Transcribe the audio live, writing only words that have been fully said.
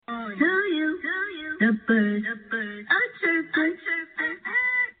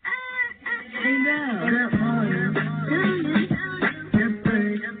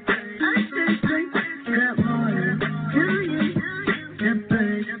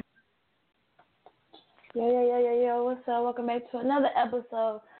Yo, what's up? Welcome back to another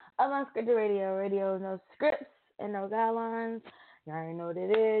episode of Unscripted Radio. Radio, no scripts and no guidelines. You already know what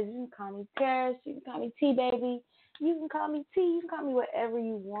it is. You can call me Terrace. You can call me T Baby. You can call me T. You can call me whatever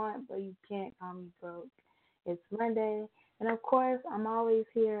you want, but you can't call me broke. It's Monday. And of course, I'm always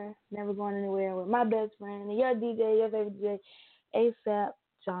here, never going anywhere with my best friend and your DJ, your favorite DJ, ASAP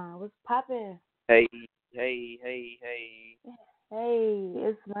John. What's poppin'? Hey, hey. Hey,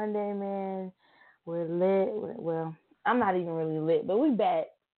 it's Monday, man. We're lit. Well, I'm not even really lit, but we back,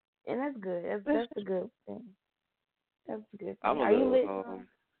 and that's good. That's a good thing. That's a good thing. I'm a Are you little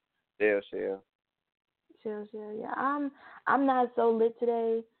lit? shell. Chill. Yeah, I'm not so lit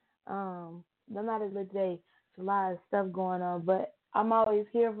today. I'm not as lit today. There's a lot of stuff going on, but I'm always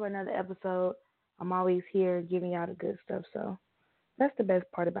here for another episode. I'm always here giving y'all the good stuff. So that's the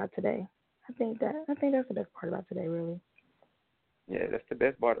best part about today. I think that's the best part about today, really. Yeah, that's the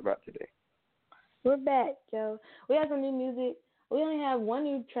best part about today. We're back, yo. We have some new music. We only have one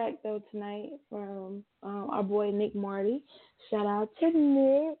new track though tonight from our boy Nick Marty. Shout out to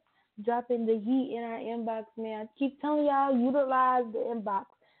Nick dropping the heat in our inbox, man. I keep telling y'all, utilize the inbox.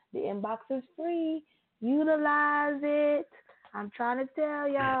 The inbox is free. Utilize it. I'm trying to tell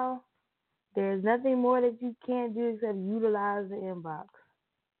y'all, there's nothing more that you can't do except utilize the inbox.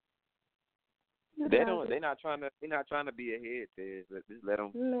 They're not trying to be ahead. Just let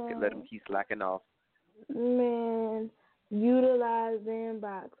them keep slacking off. Man, utilize the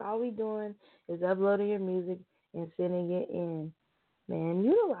inbox. All we doing is uploading your music and sending it in. Man,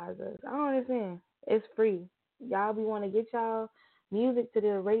 utilize us. I don't understand. It's free. Y'all be want to get y'all music to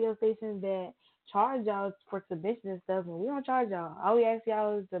the radio stations that charge y'all for submission and stuff, and we don't charge y'all. All we ask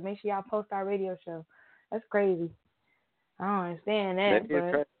y'all is to make sure y'all post our radio show. That's crazy. I don't understand that,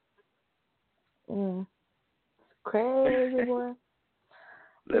 but it's crazy, boy.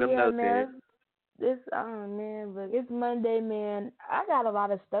 Let them know, man. Look, it's Monday, man. I got a lot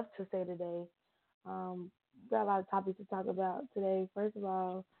of stuff to say today. Got a lot of topics to talk about today. First of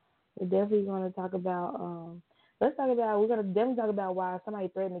all, we're definitely going to talk about. We're going to definitely talk about why somebody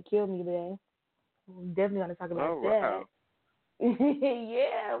threatened to kill me today. We're definitely going to talk about that. Wow.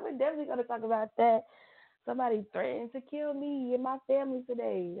 Yeah, we're definitely going to talk about that. Somebody threatened to kill me and my family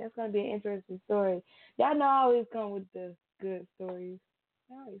today. That's going to be an interesting story. Y'all know I always come with the good stories.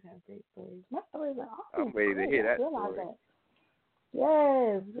 I always have great stories. My stories are always I'm ready to hear that story. story.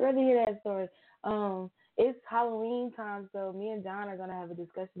 Yes, ready to hear that story. It's Halloween time, so me and John are gonna have a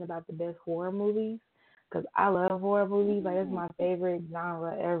discussion about the best horror movies. Cause I love horror movies. Like, it's my favorite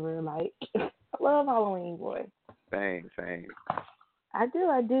genre ever. Like, I love Halloween, boy. Same. I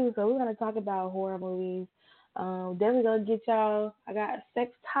do. So we're gonna talk about horror movies. Definitely gonna get y'all. I got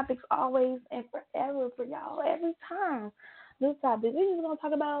sex topics always and forever for y'all every time. This topic, we're just gonna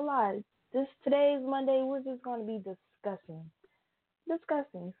talk about a lot. Today's Monday, we're just gonna be discussing.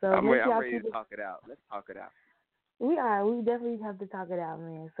 So I'm ready to talk it out. Let's talk it out. We definitely have to talk it out,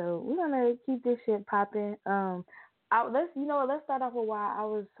 man. So we're gonna keep this shit popping. Let's start off with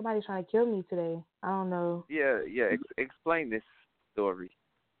why somebody trying to kill me today. I don't know. Yeah. Explain this story.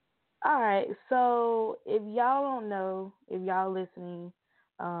 All right. So if y'all don't know, if y'all listening,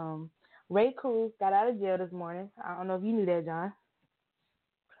 Ray Cruz got out of jail this morning. I don't know if you knew that, John.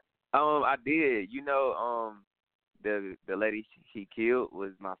 I did. The lady he killed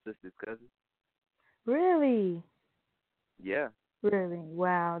was my sister's cousin. Really? Yeah. Really?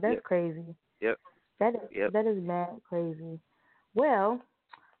 Wow, that's crazy. Yep. That is mad crazy. Well,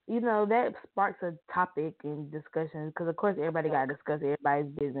 that sparks a topic and discussion because, of course, everybody got to discuss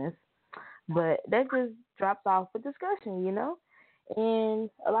everybody's business. But that just drops off for discussion, And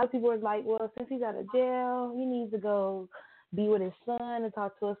a lot of people are like, well, since he's out of jail, he needs to go be with his son and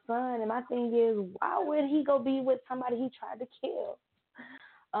talk to his son. And my thing is, why would he go be with somebody he tried to kill?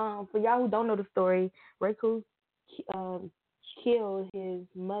 For y'all who don't know the story, Ray Cruz killed his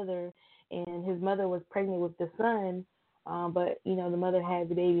mother, and his mother was pregnant with the son. But the mother had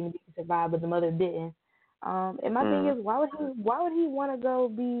the baby and the baby survived, but the mother didn't. And my thing is, why would he want to go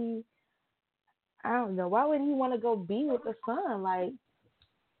be? I don't know. Why would he want to go be with the son? Like,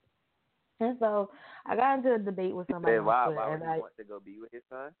 and so I got into a debate with somebody. Why would he want to go be with his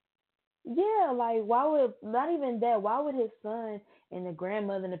son? Yeah, like, why would, not even that, why would his son and the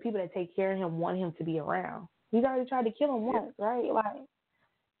grandmother and the people that take care of him want him to be around? He's already tried to kill him once, right? Like,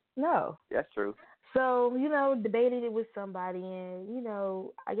 no. That's true. So, debated it with somebody, and,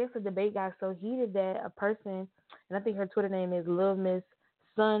 I guess the debate got so heated that a person, and I think her Twitter name is Lil Miss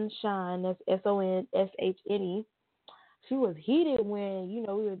Sunshine, that's Sonshne, she was heated when, we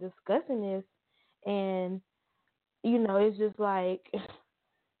were discussing this, and, it's just like,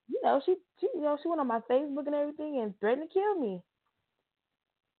 she went on my Facebook and everything and threatened to kill me.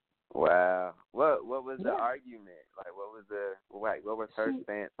 Wow. What was the argument? Like, what was her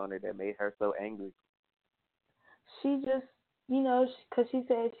stance on it that made her so angry? She just, because she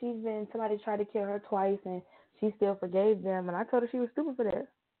said somebody tried to kill her twice and she still forgave them, and I told her she was stupid for that.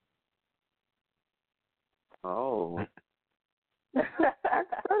 Oh. I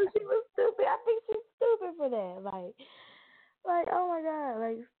told her she was stupid. I think she's stupid for that. Like, oh my God,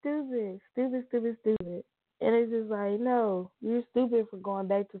 like stupid. And it's just like, no, you're stupid for going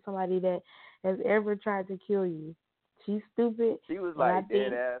back to somebody that has ever tried to kill you. She's stupid. She was like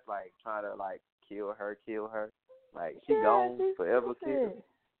dead ass, like trying to like kill her. Like she gone forever, kid.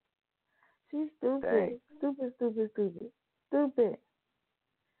 She's stupid. Stupid.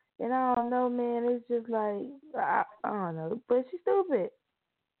 And I don't know, man. It's just like I don't know, but she's stupid.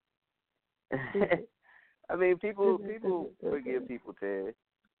 I mean, people forgive people, Ted.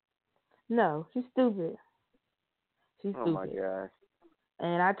 No, she's stupid. She's stupid. Oh my gosh.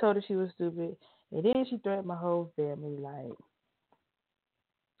 And I told her she was stupid, and then she threatened my whole family. Like,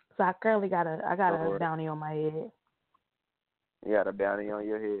 so I currently got a bounty on my head. You got a bounty on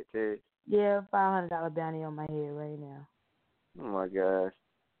your head, Ted? Yeah, $500 bounty on my head right now. Oh my gosh.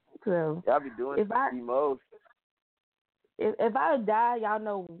 So y'all be doing the most. If I die, y'all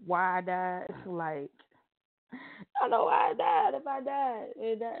know why I died. Like, I know why I died. If I died,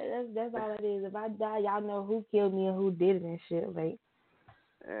 that's all it is. If I die, y'all know who killed me and who did it and shit. Like,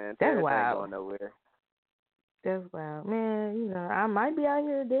 and that's wild. Ain't going nowhere. That's wild, man. I might be out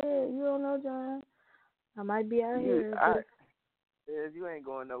here dead. You don't know, John. I might be out here. You ain't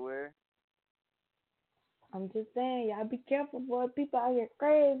going nowhere. I'm just saying, y'all be careful, boy. People out here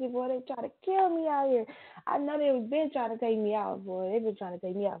crazy, boy. They try to kill me out here. I know they've been trying to take me out, boy. They've been trying to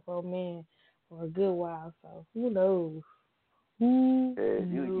take me out for a good while. So who knows?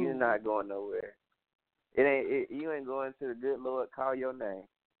 You're not going nowhere. You ain't going to the good Lord call your name.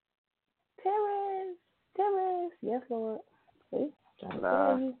 Terrence. Yes, Lord. See? You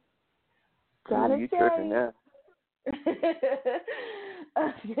tripping now.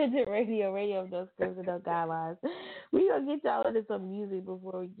 Unscripted Radio, no scripts and no guidelines. We gonna get y'all into some music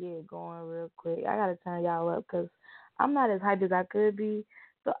before we get going real quick. I gotta turn y'all up because I'm not as hyped as I could be.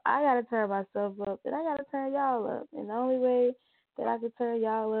 So I gotta turn myself up and I gotta turn y'all up. And the only way that I can turn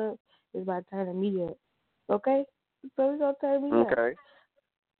y'all up is by turning me up. Okay? So we're gonna turn me up. Okay.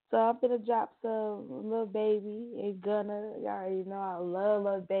 So I'm gonna drop some Lil Baby and Gunna. Y'all already know I love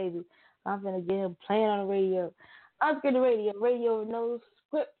Lil Baby. I'm gonna get him playing on the radio. Unscripted Radio, no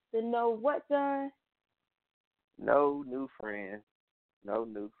scripts and no what, John? No new friends. No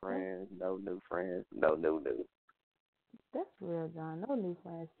new friends. That's real, John. No new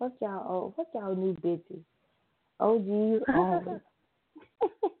friends. Fuck y'all new bitches. OGs only.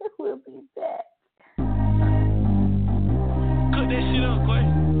 We'll be back. Cook that shit up, Quay.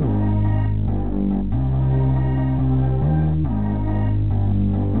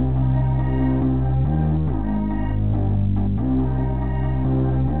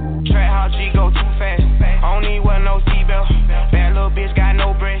 Go too fast. I don't need wear no seatbelt. Bad little bitch got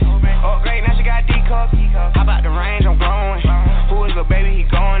no breath. Upgrade, now she got D cups. How about the range? I'm growing. Who is the baby?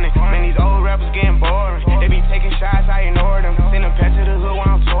 He going in. Man, these old rappers getting boring. They be taking shots, I ignore them. Send a pet to the hood while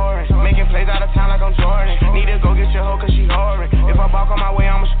I'm touring. Making plays out of town like I'm Jordan. Need to go get your hoe cause she whoring. If I balk on my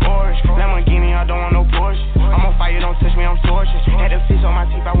way, I'ma score it. Lamborghini, I don't want no Porsche. I'm on fire, don't touch me, I'm tortured. Had the fish on my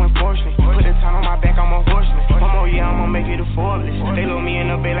teeth, I went fortunate. Put the ton on my back, I'm a horseman. One more year, I'ma make it a Forbes. They look me in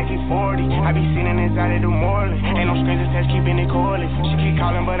the bay like he's 40. I be seen inside of the Moreland. Ain't no strings attached, keeping it cordless. She keep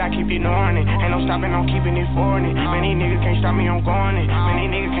calling, but I keep ignoring it. Ain't no stopping, I'm keeping it foreign. Many niggas can't stop me, I'm going it. Many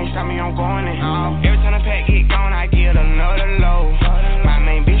niggas can't stop me, I'm going it. Every time the pack get gone, I get another load. My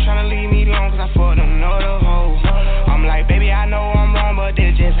main bitch tryna leave me alone, cause I fucked another hoe. I'm like, baby, I know I'm wrong, but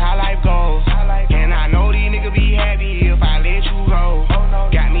that's just how life goes. And I know these niggas be happy if I let you go.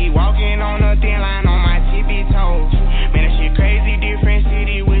 Got me walking on a thin line on my tippy toes. Man, that shit crazy, different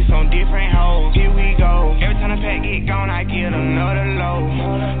city with some different hoes. Here we go. Every time the pack get gone, I get another load.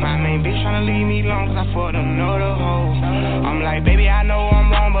 My main bitch tryna leave me alone, cause I fucked another hoe. I'm like, baby, I know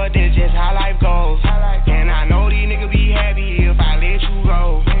I'm wrong, but that's just how life goes. And I know these niggas be happy if I let you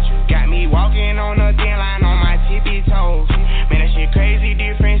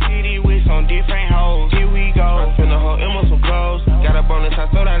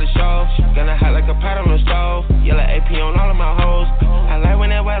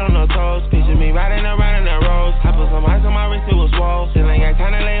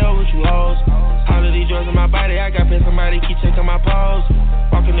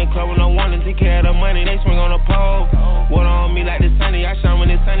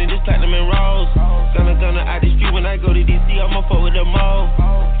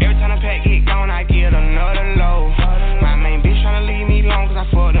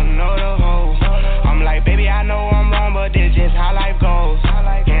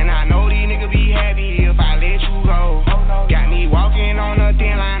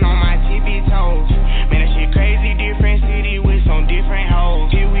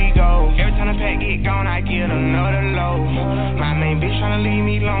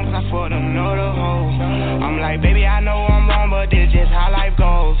long cause I fucked another hoe. I'm like, baby, I know I'm wrong, but this just how life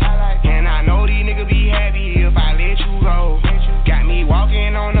goes. And I know these niggas be happy if I let you go. Got me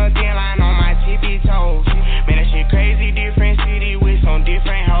walking on a thin line on my tippy toes. Man, that shit crazy, different city with some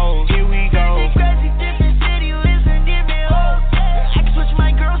different hoes. Here we go. Crazy, different city with some different hoes. I can switch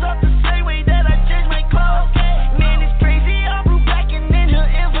my girls up the same way that I change my clothes. Man, it's crazy, I'm blue black and in her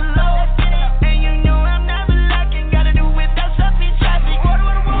envelope. And you know I'm never lacking, gotta do without stopping traffic. Water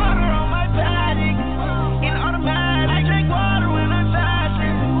on my body, in automatic. I drink water when I'm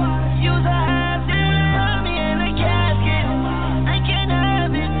fasting. Use a half on me in a casket. I can't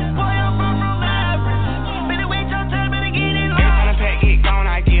have it, boy, I'm from average. Better wait your time, better get in line. Every time the pack get gone,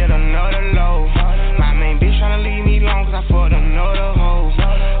 I get another load. My main bitch tryna leave me long cause I fucked another hoe.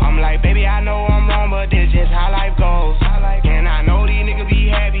 I'm like, baby, I know I'm wrong, but this just how life goes. And I know these niggas be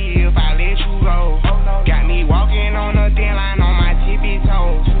happy if I let you go. Got me walking on a thin line on my tippy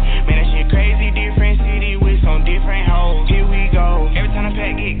toes. Man, that shit crazy, different city with some different hoes. Here we go. Every time the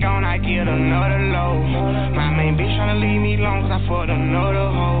pack get gone, I get another load. My main bitch tryna leave me long cause I fucked another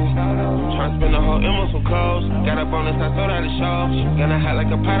hoe. Tryna spend the whole M on some clothes. Got up on the side, sold out the show. Gonna hot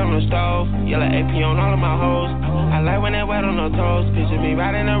like a pot on the stove. Yellow AP on all of my hoes. I like when that wet on the toes. Picture me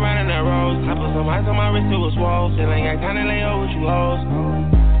riding around in that rose. I put some ice on my wrist, it was swole. Still ain't got time to lay over with you hoes.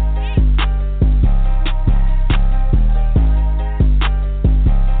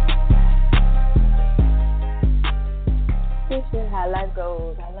 This is how life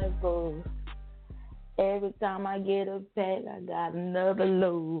goes, how life goes. Every time I get a pack, I got another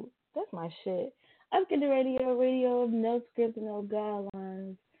load. That's my shit. Unscripted Radio, no script, no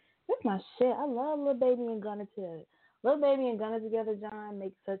guidelines. That's my shit. I love Lil Baby and Gunna together. Lil Baby and Gunna together, John,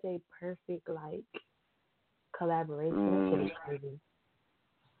 make such a perfect, collaboration. That shit is crazy.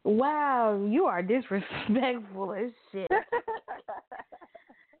 Wow, you are disrespectful as shit.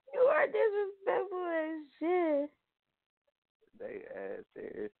 You are disrespectful as shit. They ass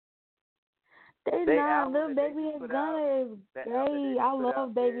serious. They not. Lil Baby and Gunna is great. I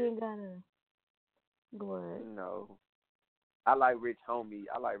love Baby and Gunna. What? No. I like Rich Homie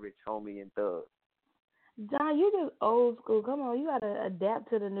and Thug. John, you just old school. Come on, you gotta adapt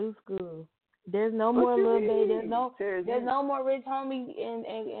to the new school. There's no more Lil Baby. There's no more Rich Homie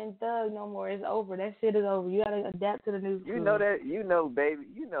and Thug no more. It's over. That shit is over. You gotta adapt to the new school. You know that. You know, baby.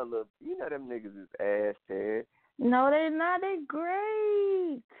 You know them niggas is ass, Ted. No, they're not. They're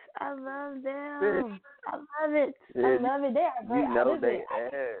great. I love them. I love it. I love it. They are great. You know they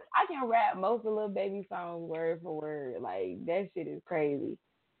ass. I can rap most of Lil Baby songs word for word. Like, that shit is crazy.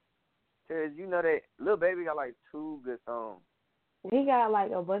 Ted, you know that Lil Baby got like 2 good songs. He got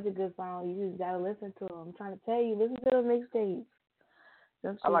like a bunch of good songs. You just gotta listen to them. I'm trying to tell you, listen to the mixtapes.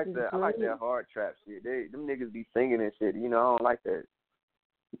 I like that hard trap shit. Them niggas be singing and shit. You know, I don't like that.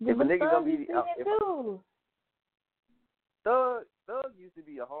 If a nigga gonna be Thug used to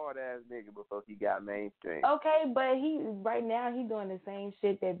be a hard ass nigga before he got mainstream. Okay, but right now he doing the same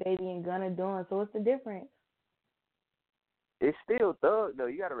shit that Baby and Gunna doing. So what's the difference? It's still Thug though.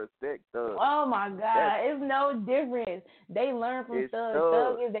 You gotta respect Thug. Oh my God, it's no difference. They learn from Thug.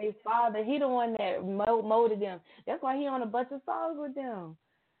 Thug is their father. He the one that molded them. That's why he on a bunch of songs with them.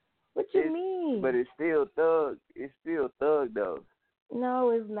 What you mean? But it's still Thug. It's still Thug though.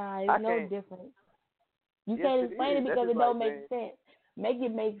 No, it's not. It's no difference. You can't explain it because it don't make sense. Make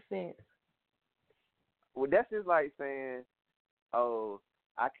it make sense. Well, that's just like saying, oh,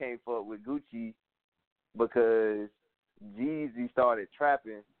 I can't fuck with Gucci because Jeezy started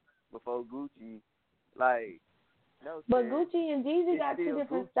trapping before Gucci. Like, no. But Gucci and Jeezy got 2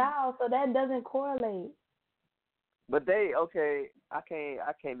 different styles, so that doesn't correlate. But I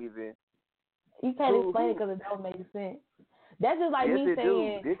can't even. You can't explain it because it don't make sense. That's just like me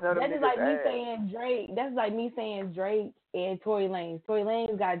saying. That's just like me saying Drake. That's like me saying Drake and Tory Lanez. Tory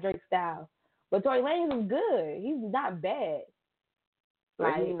Lanez got Drake's style, but Tory Lanez is good. He's not bad.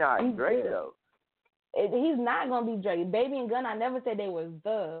 But he's not Drake though. He's not gonna be Drake. Baby and Gunna, I never said they was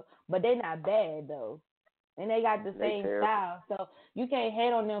but they not bad though, and they got the same style. So you can't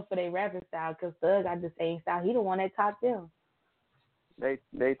hate on them for their rapping style because Thug got the same style. He the one that taught them. They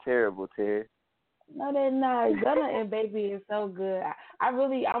terrible, Ted. No, they're not. Gunna and Baby is so good. I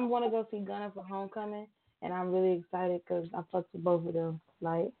want to go see Gunna for Homecoming, and I'm really excited because I fucked with both of them.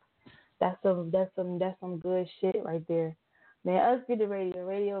 Like, that's some good shit right there. Man, Unscripted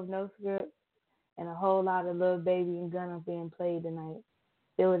Radio of no script, and a whole lot of Lil Baby and Gunna being played tonight.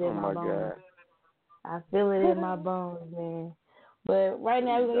 Feel it in my bones. God. I feel it in my bones, man. But right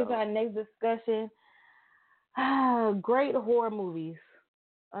now we're gonna get to our next discussion. Great horror movies,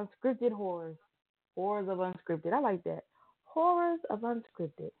 unscripted horrors. Horrors of Unscripted. I like that. horrors of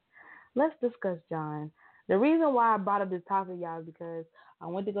Unscripted. Let's discuss John. The reason why I brought up this topic, y'all, is because I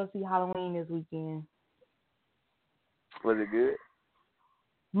went to go see Halloween this weekend. Was it good?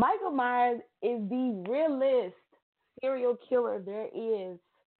 Michael Myers is the realest serial killer there is.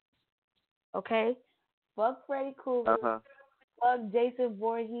 Okay? Fuck Freddy Krueger. Fuck Jason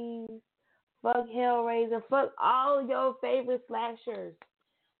Voorhees. Fuck Hellraiser. Fuck all your favorite slashers.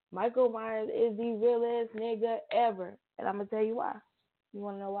 Michael Myers is the realest nigga ever. And I'm going to tell you why. You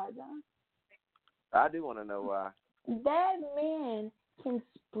want to know why, John? I do want to know why. That man can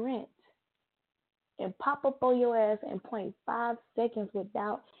sprint and pop up on your ass in 0.5 seconds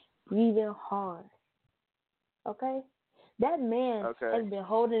without breathing hard. Okay? That man has been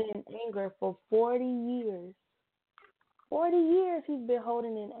holding in anger for 40 years. 40 years he's been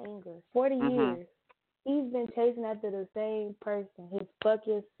holding in anger. 40 years. He's been chasing after the same person, his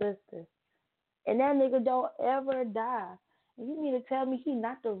fucking sister. And that nigga don't ever die. And you mean to tell me he's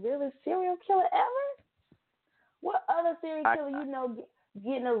not the realest serial killer ever? What other serial killer you know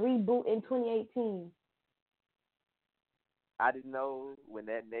getting a reboot in 2018? I didn't know when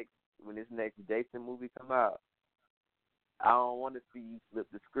this next Jason movie come out. I don't want to see you flip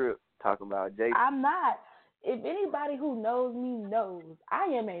the script talking about Jason. I'm not. If anybody who knows me knows, I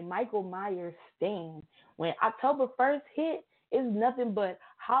am a Michael Myers stan. When October 1st hit, it's nothing but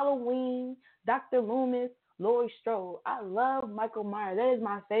Halloween, Dr. Loomis, Laurie Strode. I love Michael Myers. That is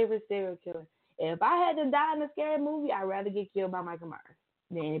my favorite serial killer. If I had to die in a scary movie, I'd rather get killed by Michael Myers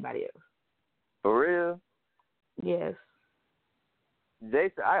than anybody else. For real? Yes.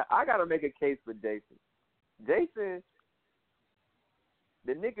 Jason, I gotta make a case for Jason. Jason,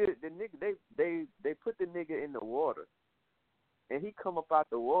 the nigga, they put the nigga in the water, and he come up out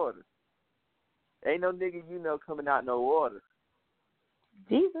the water. Ain't no nigga coming out no water.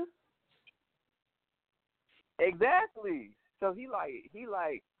 Jesus. Exactly. So he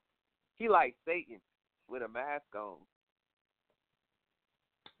like Satan with a mask on.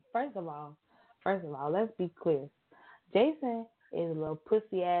 First of all, let's be clear. Jason is a little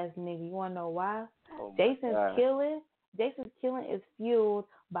pussy ass nigga. You wanna know why? Jason's killing is fueled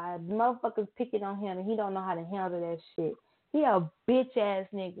by motherfuckers picking on him, and he don't know how to handle that shit. He a bitch ass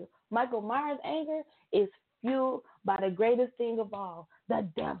nigga. Michael Myers' anger is fueled by the greatest thing of all, the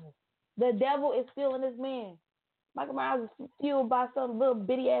devil. The devil is fueling this man. Michael Myers is fueled by some little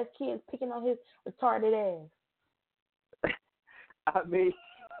bitty ass kids picking on his retarded ass. I mean,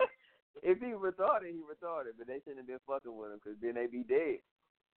 if he retarded, but they shouldn't have been fucking with him because then they be dead.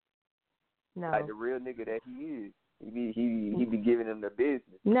 No. Like the real nigga that he is. He be giving them the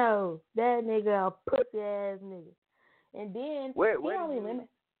business. No, that nigga a pussy ass nigga. And then where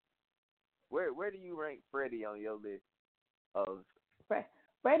do you rank Freddy on your list of?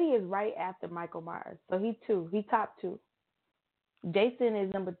 Freddy is right after Michael Myers, so he top 2. Jason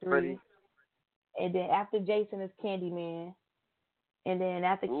is number 3, Freddy. And then after Jason is Candyman, and then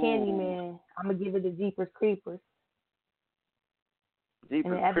after Candyman, I'm gonna give it to Jeepers Creepers.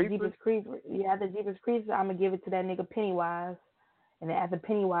 After Jeepers Creepers, I'm gonna give it to that nigga Pennywise, and then after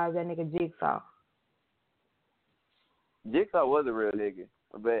Pennywise, that nigga Jigsaw. Jigsaw was a real nigga,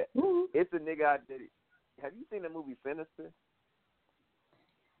 but it's a nigga out there. Have you seen the movie Sinister?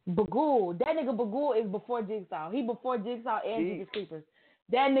 Bagul. That nigga Bagul is before Jigsaw. He before Jigsaw and Jeepers Creepers.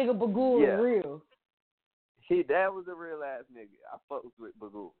 That nigga Bagul is real. That was a real ass nigga. I fucked with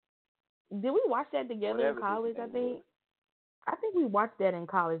Bagul. Did we watch that together in college, I think? I think we watched that in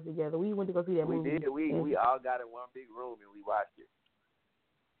college together. We went to go see that movie. We did. We all got in one big room and we watched it.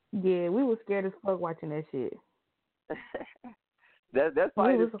 Yeah, we were scared as fuck watching that shit. That's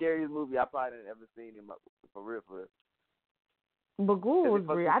probably the scariest movie I probably done ever seen for real. Bagul was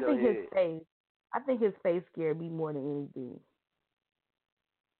real. I think his face scared me more than anything.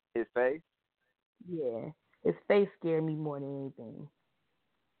 His face? Yeah, his face scared me more than anything.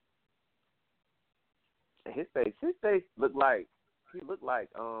 His face looked like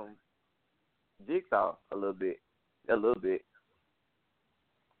Jigsaw a little bit.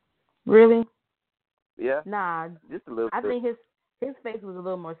 Really? Yeah. Nah, just a little bit. I think his face was a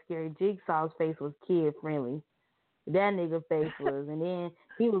little more scary. Jigsaw's face was kid friendly. That nigga face was, and then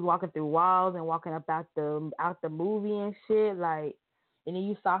he was walking through walls and walking up out the movie and shit, like, and then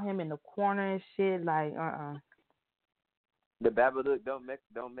you saw him in the corner and shit, like, The Babadook don't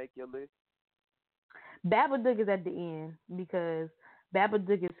make your list? Babadook is at the end because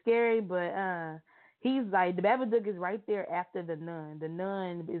Babadook is scary, but he's like, the Babadook is right there after the Nun. The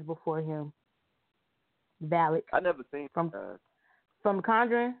Nun is before him. Valak. I never seen from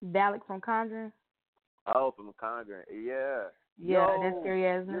Conjuring. Valak from Conjuring. Oh, from Conjuring. Yeah. Yeah, that scary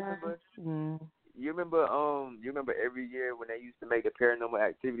ass Nun. You remember every year when they used to make the Paranormal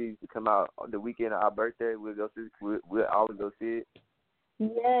Activities to come out on the weekend of our birthday? We'll always go see it.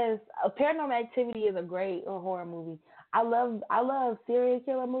 Yes, Paranormal Activity is a great horror movie. I love serial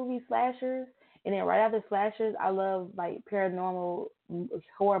killer movies, slashers, and then right after slashers, I love like paranormal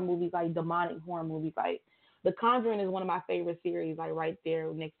horror movies, like demonic horror movies. Like The Conjuring is one of my favorite series, like right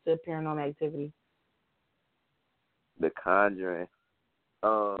there next to Paranormal Activity. The Conjuring.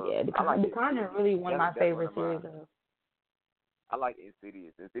 Yeah, The Conjuring really one of my favorite series. I like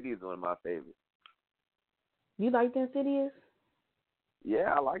Insidious. Insidious is one of my favorites. You like Insidious?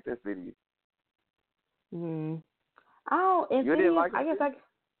 Yeah, I like Insidious. I don't. Insidious. You didn't like it? I guess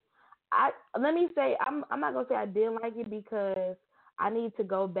I let me say I'm not gonna say I didn't like it because I need to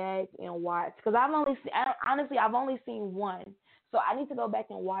go back and watch because I've only seen one, so I need to go back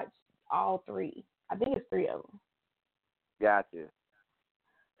and watch all three. I think it's three of them. Gotcha.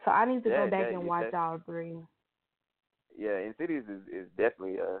 So I need to go back and watch all three. Yeah, Insidious is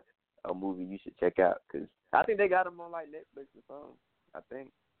definitely a movie you should check out because I think they got them on like Netflix or something. I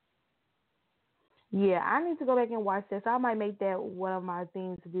think. Yeah, I need to go back and watch this. I might make that one of my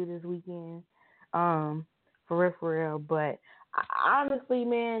things to do this weekend, for real. But honestly,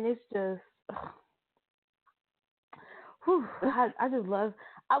 man, it's just, I just love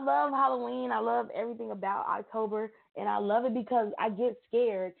Halloween. I love everything about October, and I love it because I get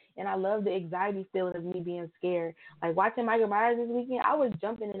scared, and I love the anxiety feeling of me being scared. Like watching Michael Myers this weekend, I was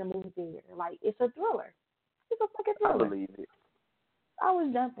jumping in the movie theater. Like it's a thriller. It's a fucking thriller. I believe it. I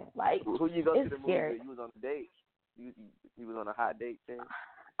was jumping. Like who you go to the scary. movie? You was on a date. You was on a hot date, too?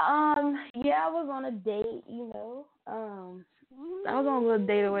 Yeah, I was on a date. You know, I was on a little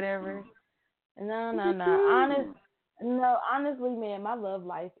date or whatever. No. Honestly, man, my love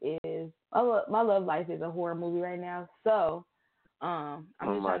life is a horror movie right now. So, I'm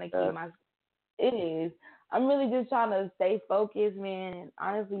just trying to keep my. It is. I'm really just trying to stay focused, man. And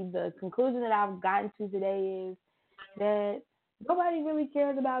honestly, the conclusion that I've gotten to today is that nobody really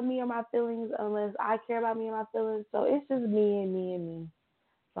cares about me or my feelings unless I care about me and my feelings. So it's just me and me and me.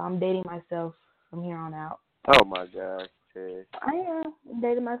 So I'm dating myself from here on out. Oh my gosh, Terrence. I am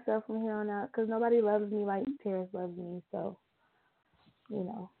dating myself from here on out because nobody loves me like Terrence loves me. So, you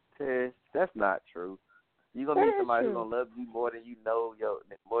know. Terrence, that's not true. You're gonna meet somebody who's gonna love you more than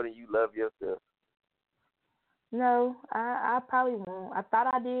you love yourself. No, I probably won't. I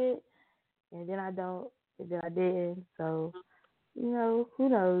thought I did, and then I don't, and then I didn't. So, you know, who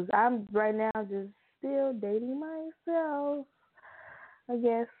knows? I'm right now just still dating myself. I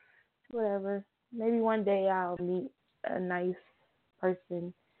guess, whatever. Maybe one day I'll meet a nice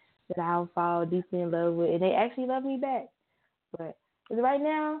person that I'll fall deeply in love with, and they actually love me back. But right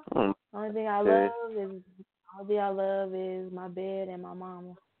now, the only thing I love is my bed and my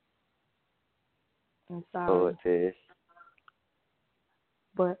mama. I'm sorry.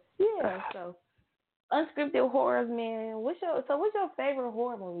 But yeah, so unscripted horrors, man. What's your favorite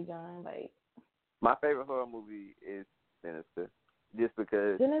horror movie, John? Like, my favorite horror movie is Sinister, just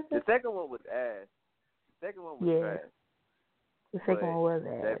because the second one was ass. The second one was trash. The second one was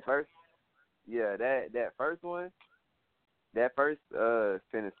ass. That first one, that first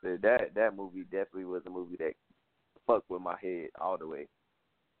Sinister, that movie definitely was a movie that fucked with my head all the way.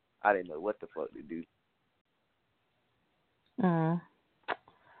 I didn't know what the fuck to do.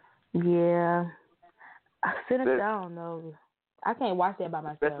 Yeah. Sinister, I don't know. I can't watch that by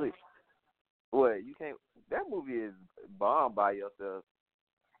myself. Especially, you can't. That movie is bomb by yourself.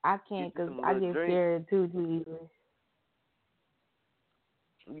 I can't because I get scared too easily.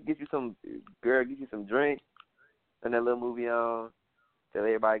 Get you some drink, turn that little movie on, tell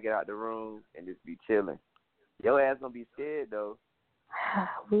everybody get out the room, and just be chilling. Your ass gonna be scared though.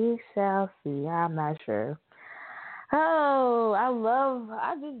 We shall see. I'm not sure. Oh, I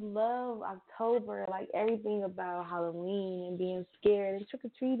just love October, like everything about Halloween and being scared and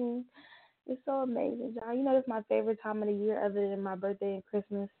trick-or-treating. It's so amazing, John. You know, it's my favorite time of the year other than my birthday and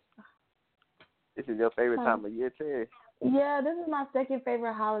Christmas. This is your favorite time of year, too? Yeah, this is my second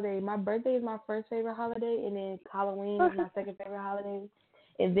favorite holiday. My birthday is my first favorite holiday, and then Halloween is my second favorite holiday,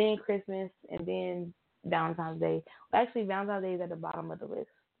 and then Christmas, and then Valentine's Day. Well, actually, Valentine's Day is at the bottom of the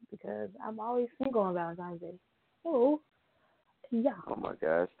list because I'm always single on Valentine's Day. Oh, yeah. Oh, my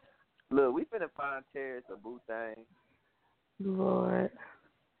gosh. Look, we finna find Terrence a boo thing. Lord.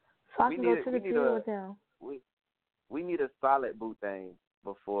 So I can go to the tree with him. We need a solid boo thing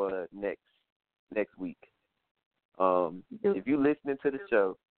before next week. If you listening to the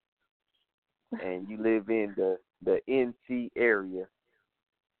show and you live in the NC area,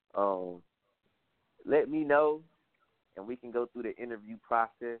 let me know and we can go through the interview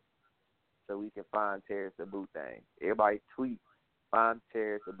process so we can find Terrace a Boo Thing. Everybody tweet, find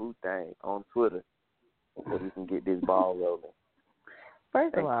Terrace a Boo Thing on Twitter so we can get this ball rolling.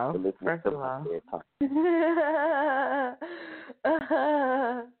 First of all, first of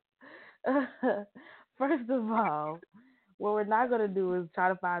all, what we're not gonna do is try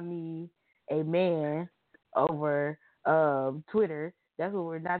to find me a man over Twitter. That's what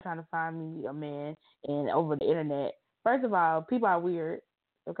we're not trying to find me a man and over the internet. First of all, people are weird.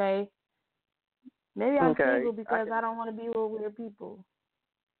 Okay, maybe I'm single because I don't want to be with weird people.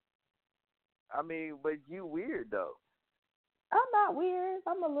 I mean, but you weird though. I'm not weird.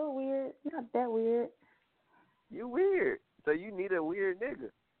 I'm a little weird. Not that weird. You weird. So you need a weird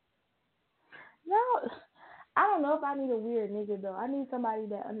nigga. No, I don't know if I need a weird nigga though. I need somebody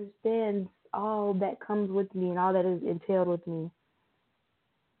that understands all that comes with me and all that is entailed with me.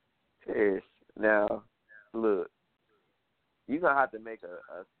 Yes. Now, look, you're going to have to make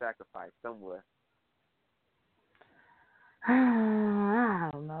a sacrifice somewhere. I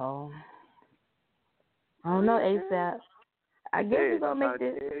don't know. ASAP. I guess we're gonna make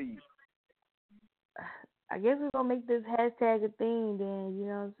this. I guess we're gonna make this hashtag a thing. Then you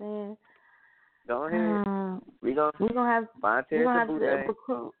know what I'm saying. Go ahead. We're gonna have to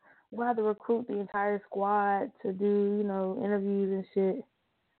recruit. We'll have to recruit the entire squad to do interviews and shit.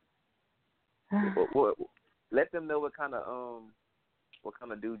 Let them know what kind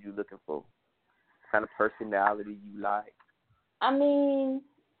of dude you looking for. What kind of personality you like. I mean,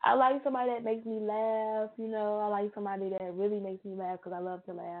 I like somebody that makes me laugh, I like somebody that really makes me laugh because I love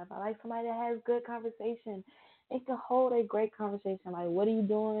to laugh. I like somebody that has good conversation and can hold a great conversation. Like, what are you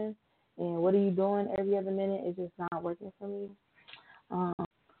doing? And what are you doing every other minute? It's just not working for me.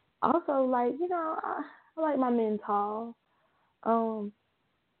 Also, like, I like my men tall. Other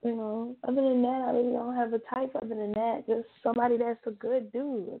than that, I really don't have a type other than that. Just somebody that's a good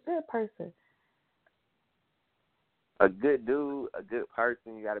dude, a good person. A good dude, a good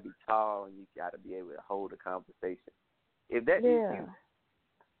person, you got to be tall and you got to be able to hold a conversation. If that is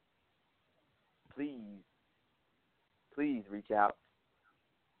you, please reach out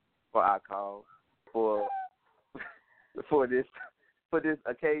for our call for this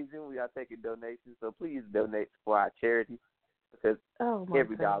occasion. We are taking donations, so please donate for our charity because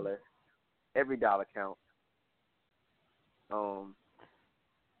every dollar counts.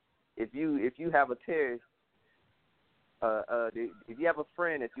 If you have a terrorist. If you have a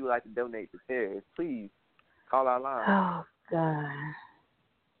friend that you would like to donate to terrorists, please call our line. Oh, God.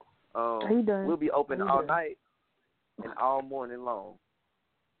 Are you done? We'll be open all night and all morning long.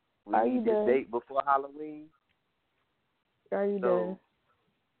 We need this date before Halloween. Are you done?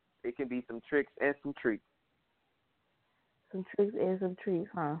 It can be some tricks and some treats. Some tricks and some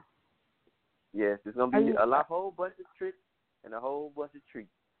treats, huh? Yes, it's going to be a whole bunch of tricks and a whole bunch of treats.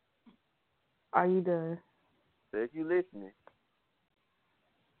 Are you done? So if you're listening,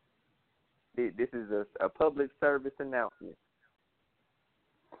 this is a public service announcement.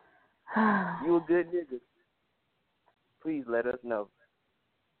 You a good nigga. Please let us know.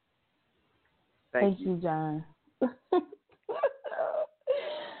 Thank you, John.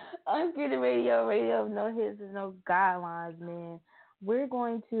 Unscripted Radio, no hits and no guidelines, man. We're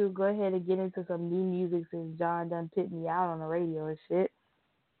going to go ahead and get into some new music since John done put me out on the radio and shit.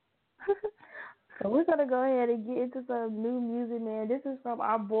 So we're going to go ahead and get into some new music, man. This is from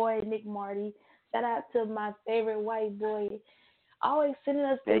our boy, Nick Marty. Shout out to my favorite white boy. Always sending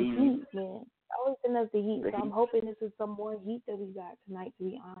us the heat, man. Always sending us the heat. So I'm hoping this is some more heat that we got tonight, to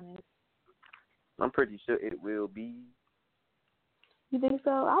be honest. I'm pretty sure it will be. You think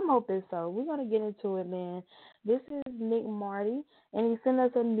so? I'm hoping so. We're going to get into it, man. This is Nick Marty, and he sent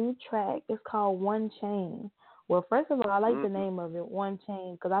us a new track. It's called One Chain. Well, first of all, I like the name of it, One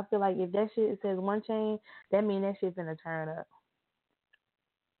Chain, because I feel like if that shit says One Chain, that means that shit finna turn up.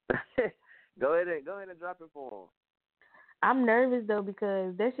 Go ahead and drop it for him. I'm nervous, though,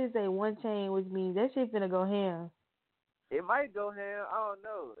 because that shit say One Chain, which means that shit finna go ham. It might go ham. I don't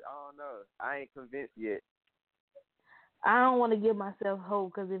know. I ain't convinced yet. I don't want to give myself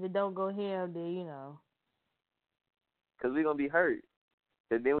hope, because if it don't go ham, then, Because we're going to be hurt.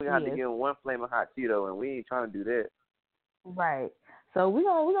 Because then we have to give him one flame of hot Cheeto, and we ain't trying to do that. Right. So we're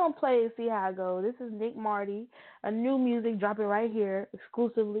gonna play and see how it goes. This is Nick Marty, a new music dropping right here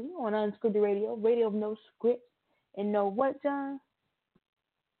exclusively on Unscripted Radio, radio of no script and no what, John?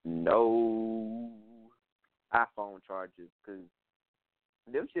 No iPhone chargers, because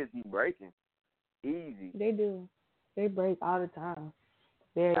them shits be breaking easy. They do. They break all the time.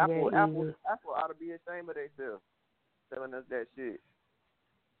 Very, Apple easy. Apple ought to be ashamed of themselves selling us that shit.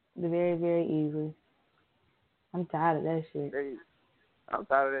 Very, very easy. I'm tired of that shit. I'm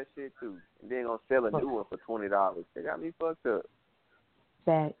tired of that shit too. And then gonna sell a new one for $20. They got me fucked up.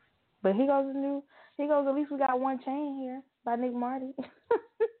 Facts. But he goes, at least we got one chain here by Nick Marty.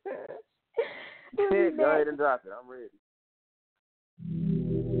 Go ahead and drop it. I'm ready.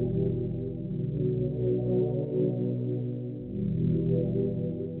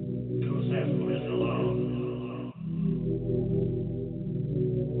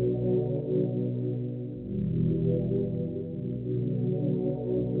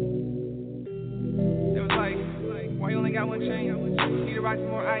 Got one chain. Need to rock some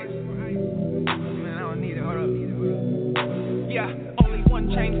more ice. Man, I don't need it. Hold up. Yeah, only one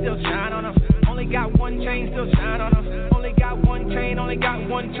chain still shine on them. Only got one chain still shine on them. Only got one chain. Only got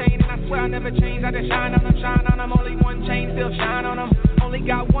one chain. And I swear I never change. I just shine on them. Shine on them. Only one chain still shine on them. Only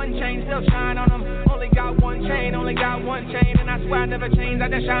got one chain still shine on them. Only got one chain. Only got one chain. And I swear I never change. I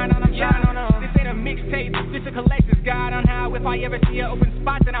just shine on them. Shine on them. This ain't a mixtape. This a collector's guide on how if I ever see an open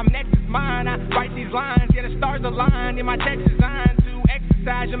spot then I'm next is mine. I write these lines. Yeah, the stars align in my text design to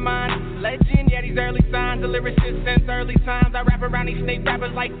exercise your mind. Legend, yeah, these early signs. The lyricist since early times. I rap around these snake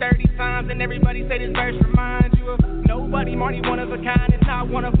rappers like 30 times. And everybody say this verse reminds you of nobody. Marty one of a kind. It's not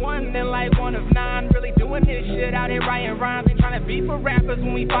one of one, then like one of nine. Really doing this shit out here writing rhymes. Ain't trying to be for rappers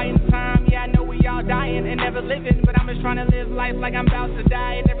when we fighting time. Yeah, I know we all dying and never living. But I'm just trying to live life like I'm about to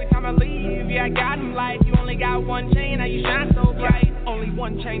die. And every time I leave, yeah, I got him like you only got one chain. How you shine so bright. Only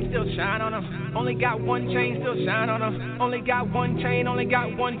one chain still shine on them. Only got one chain still shine on them. Only got one chain. Only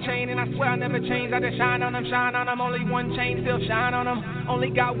got one chain. And I swear I never change. I just shine on them. Shine on them. Only one chain still shine on them. Only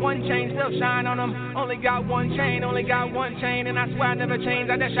got one chain still shine on them. Only got one chain. Only got one chain. And I swear I never change.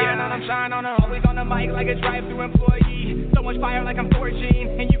 I just shine on them. Shine on them. Always on the mic like a drive-thru employee. So much fire like I'm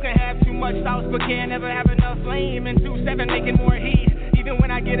 14. And you can have too much sauce but can't never have enough flame. And 2-7 making more heat. Even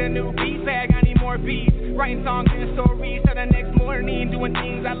when I get a new beat bag, I need more beats. Writing songs and stories till the next morning. Doing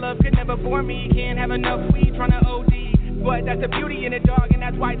things I love could never bore me. Can't have enough weed, trying to OD. But that's the beauty in a dog, and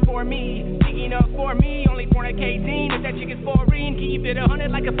that's why it's for me. Speaking up for me, only fornicating. If that chick is foreign, keep it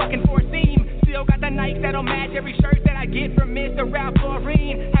 100 like a fucking 4-seam. Still got the Nikes that'll match every shirt that I get from Mr. Ralph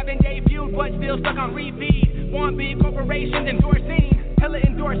Lauren. Haven't debuted, but still stuck on repeat. Want big corporations endorsing. Hella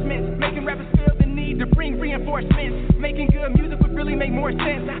endorsements, making rappers feel the need to bring reinforcements. Making good music would really make more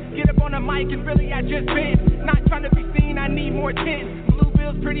sense. I get up on the mic and really I just been. Not trying to be seen, I need more tint. Blue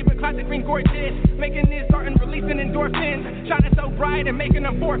bills pretty but classic green gorgeous. Making this art and releasing endorphins. Shining so bright and making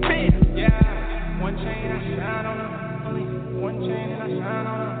them forfeit. Yeah, one chain I shine on them. Only one chain and I shine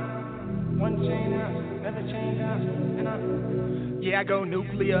on them. One chain and I never change and I yeah, I go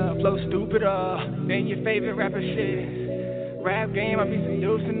nuclear, flow stupider than your favorite rapper shit. Rap game, I be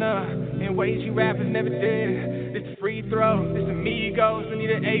seducing her in ways you rappers never did. It's a free throw, it's amigos. I need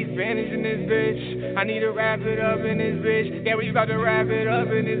an ace advantage in this bitch. I need to wrap it up in this bitch. Yeah, we about to wrap it up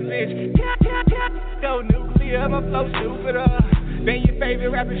in this bitch. Go nuclear, my flow stupider than your favorite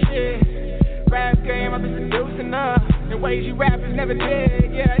rapper shit. Rap game, I be seducing her in ways you rappers never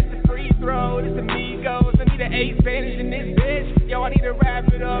did. Yeah, it's a free throw, it's amigos. I need an ace advantage in this bitch. Yo, I need to wrap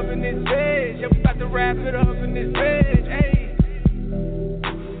it up in this bitch. Yeah, we about to wrap it up in this bitch. Hey.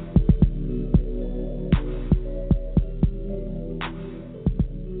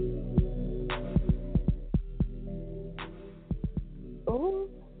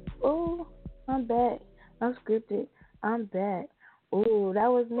 Oh, I'm back. Unscripted. I'm back. Oh, that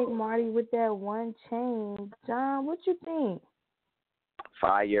was Nick Marty with that one chain. John, what you think?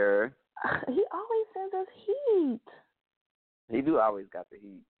 Fire. He always sends us heat. He do always got the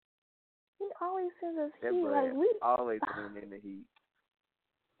heat. He always sends us that heat. Like we always bring in the heat.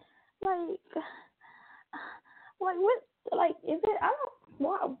 Like what? Like is it? I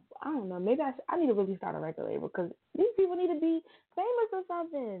don't know. Maybe I need to really start a record label because these people need to be famous or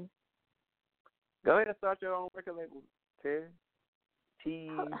something. Go ahead and start your own record label, Terry.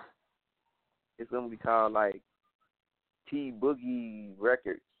 It's gonna be called like T Boogie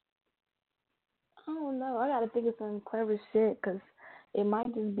Records. I don't know. I gotta think of some clever shit because it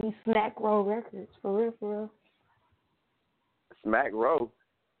might just be Snack Roll Records for real. Smack Roll.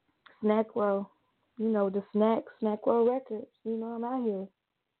 Snack Roll. You know the Snack Roll Records. You know I'm out here.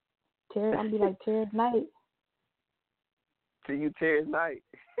 I'm be like Terrence Knight. To you, Terrence Knight.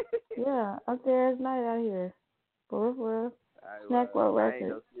 Yeah, I'm Terrence Knight out here. For real. Snack Roll Records. I ain't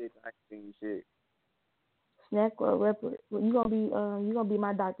no shit. I ain't seen shit. Snack Roll Records. You gonna be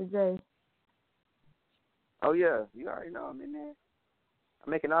my Dr. Dre. Oh yeah, you already know I'm in there. I'm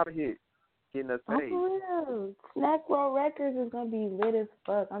making all the hits, getting us paid. For real. Snack Roll Records is gonna be lit as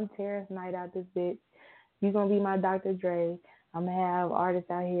fuck. I'm Terrence Knight out this bitch. You gonna be my Dr. Dre. I'm gonna have artists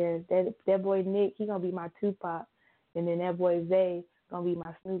out here. That boy Nick, he gonna be my Tupac, and then that boy Zay gonna be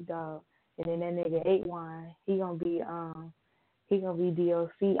my Snoop Dogg, and then that nigga 8 he gonna be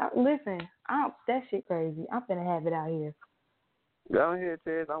DOC. Listen, that shit crazy. I'm finna have it out here. Go ahead,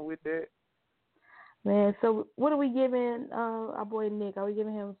 Tez. I'm with that. Man, so what are we giving our boy Nick? Are we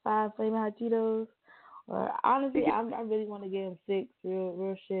giving him 5 flaming hot Cheetos? Or honestly, I really want to give him 6.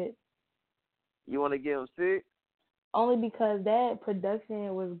 Real shit. You want to give him 6? Only because that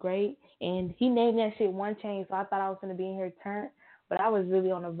production was great, and he named that shit One Chain, so I thought I was gonna be in here turned, but I was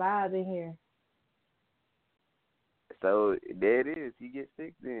really on a vibe in here. So there it is. He gets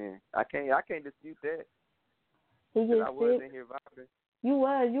 6 then. I can't dispute that. He gets 6. I was in here vibing. You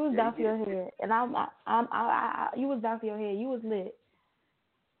was bouncing your head, and you was bouncing your head. You was lit.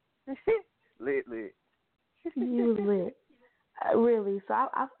 lit. You was lit. Really. So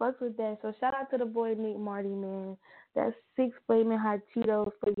I fucked with that. So shout out to the boy Nick Marty, man. That's 6 flaming hot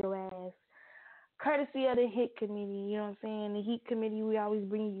Cheetos for your ass. Courtesy of the Hit Committee, you know what I'm saying? The Heat Committee, we always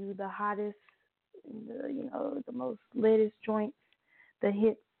bring you the hottest, the most latest joints, the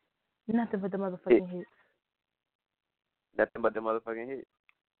hits, nothing but the motherfucking hits. Nothing but the motherfucking hits.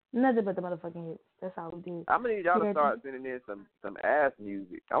 Nothing but the motherfucking hits. That's all we do. I'm gonna need y'all to start sending in some ass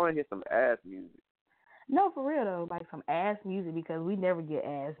music. I want to hear some ass music. No, for real though, like some ass music, because we never get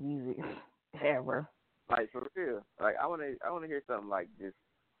ass music ever. Like for real. Like I wanna hear something like just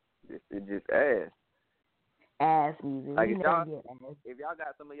ass. Ass music. Like we if never get ass. If y'all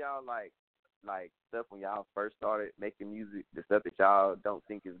got some of y'all like stuff when y'all first started making music, the stuff that y'all don't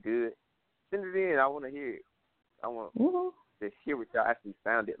think is good, send it in. I want to hear it. I want to hear what y'all actually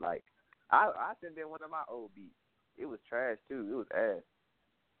sounded like. I sent in one of my old beats. It was trash too. It was ass.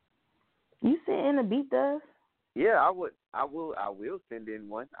 You sent in a beat, does? Yeah, I will send in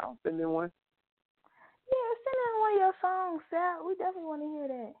one. I'll send in one. Yeah, send in one of your songs, Sal. We definitely want to hear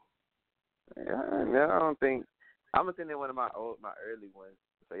that. Yeah, I don't think I'm gonna send in one of my early ones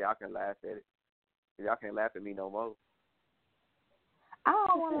so y'all can laugh at it. Y'all can't laugh at me no more. I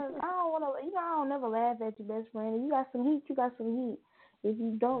don't wanna. I don't never laugh at you, best friend. If you got some heat, you got some heat. If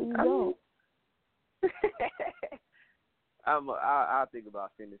you don't, you don't. I'll think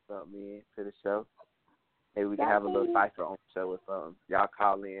about sending something in to the show. Maybe we can have a little cipher on the show or something. Y'all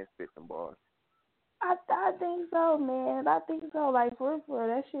call in, spit some bars. I think so, man. I think so. Like for real,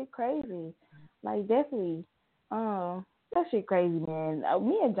 that shit crazy. Like definitely. That shit crazy, man.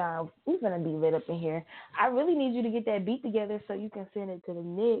 Me and John, we finna be lit up in here. I really need you to get that beat together so you can send it to the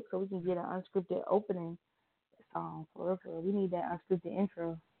Nick so we can get an unscripted opening song. For real. We need that unscripted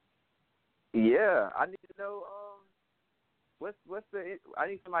intro. Yeah, I need to know I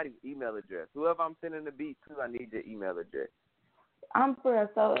need somebody's email address. Whoever I'm sending the beat to, I need their email address. I'm for real.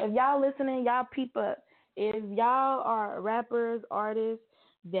 So if y'all listening, y'all peep up. If y'all are rappers, artists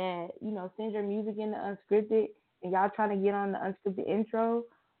that, send your music in the unscripted and y'all trying to get on the unscripted intro,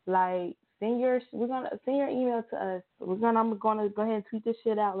 like we're gonna send your email to us. I'm gonna go ahead and tweet this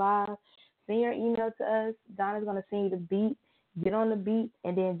shit out live. Send your email to us. John is gonna send you the beat. Get on the beat,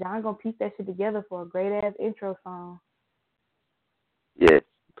 and then John gonna piece that shit together for a great ass intro song. Yes,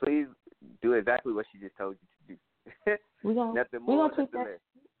 please do exactly what she just told you to do. We're gonna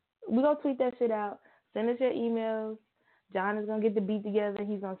tweet that shit out. Send us your emails. John is gonna get the beat together.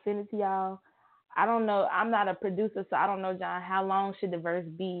 He's gonna send it to y'all. I don't know. I'm not a producer, so I don't know, John. How long should the verse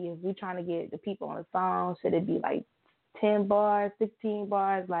be? If we're trying to get the people on the song, should it be like 10 bars, 16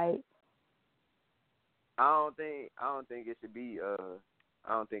 bars? Like, I don't think it should be. I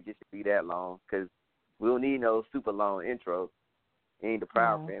don't think it should be that long because we don't need no super long intro. It ain't the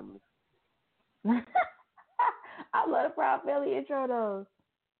Proud Family. I love the Proud Family intro though.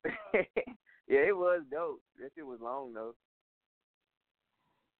 Yeah, it was dope. That shit was long though.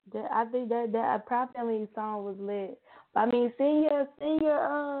 I think that Proud Family song was lit. But I mean, send your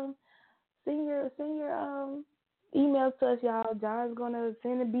emails to us, y'all. John's gonna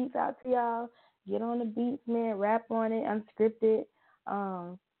send the beats out to y'all. Get on the beats, man. Rap on it, unscripted.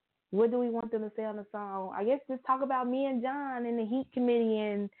 What do we want them to say on the song? I guess just talk about me and John and the Heat Committee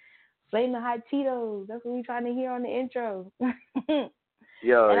and Flame the Hot Cheetos. That's what we trying to hear on the intro.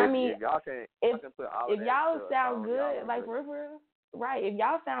 Yo, and if, I mean, if y'all can put all if of y'all that sound good, like for real, right? If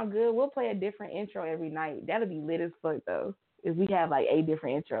y'all sound good, we'll play a different intro every night. That'll be lit as fuck though. If we have like 8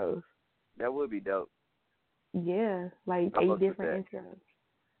 different intros, that would be dope. Yeah, like 8 different intros.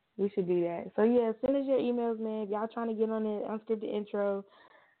 We should do that. So yeah, send us your emails, man. If y'all trying to get on the unscripted intro,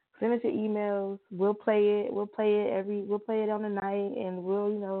 send us your emails. We'll play it. We'll play it on the night, and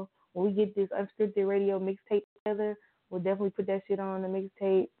we'll, when we get this Unscripted Radio mixtape together, we'll definitely put that shit on the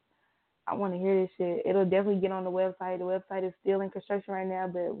mixtape. I want to hear this shit. It'll definitely get on the website. The website is still in construction right now,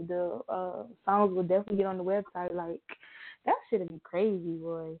 but the songs will definitely get on the website. Like, That shit'd be crazy,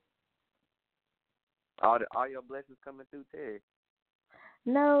 boy. All your blessings coming through Terry.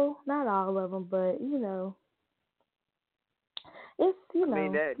 No, not all of them, but it's I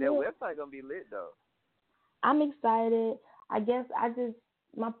mean that website gonna be lit though. I'm excited. I guess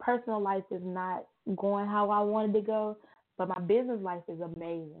my personal life is not going how I wanted to go, but my business life is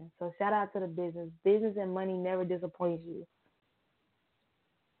amazing. So shout out to the business. Business and money never disappoints you.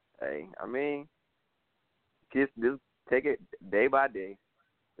 Hey, I mean, just take it day by day.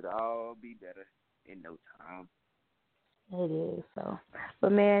 It'll all be better in no time. It is, so.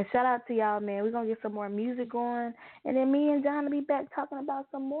 But, man, shout out to y'all, man. We're going to get some more music going, and then me and John will be back talking about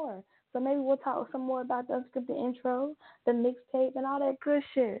some more. So maybe we'll talk some more about the unscripted intro, the mixtape, and all that good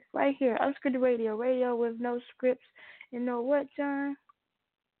shit right here. Unscripted Radio with no scripts and no what, John?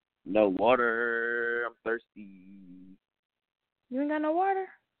 No water. I'm thirsty. You ain't got no water?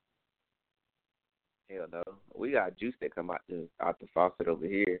 Hell no. We got juice that come out the faucet over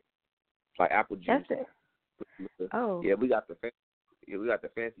here. It's like apple juice. That's it. Oh. Yeah, we got the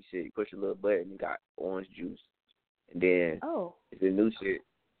fancy shit. You push a little button, you got orange juice. And then it's this new shit.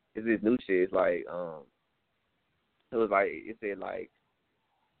 It's like it said like,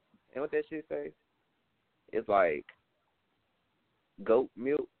 and what that shit say? It's like goat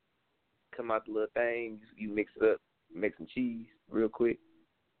milk come out the little thing. You mix it up, make some cheese real quick.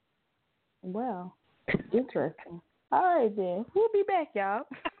 Well, interesting. All right then, we'll be back, y'all.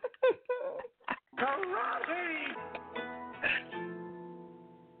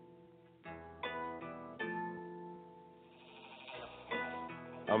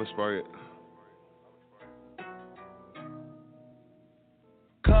 I'm inspired.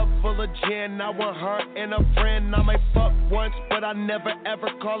 Cup full of gin, I want her and a friend. I might fuck once, but I never ever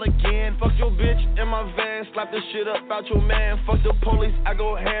call again. Fuck your bitch in my van, slap the shit up out your man. Fuck the police, I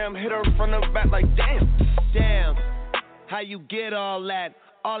go ham, hit her front and back like damn. How you get all that?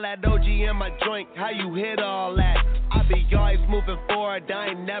 All that OG in my joint, how you hit all that? I be always moving forward, I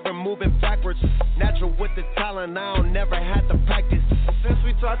ain't never moving backwards. Natural with the talent, I don't never had to practice. Since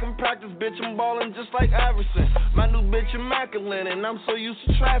we talking practice, bitch, I'm ballin' just like Iverson. My new bitch immaculate, and I'm so used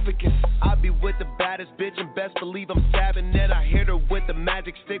to trafficking. I be with the baddest bitch, and best believe I'm stabbing it. I hit her with the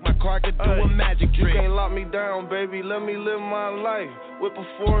magic stick, my car could do a magic trick. You can't lock me down, baby, let me live my life. Whip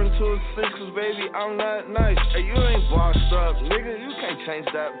a 4 into a 6, cause baby, I'm not nice. Hey, you ain't bossed up, nigga, you can't change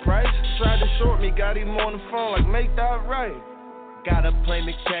that price. Tried to short me, got him on the phone, like make that right. Got a plane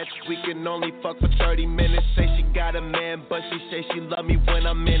to catch, we can only fuck for 30 minutes. Say she got a man, but she say she love me when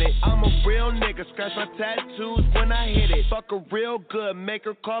I'm in it. I'm a real nigga, scratch my tattoos when I hit it. Fuck her real good, make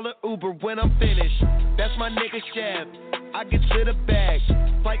her call her Uber when I'm finished. That's my nigga Chef, I get to the bag.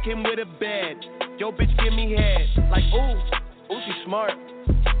 Flight came with a bed, yo bitch give me head. Like ooh, she smart.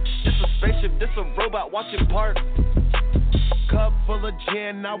 This a spaceship, this a robot, watch it park. Cup full of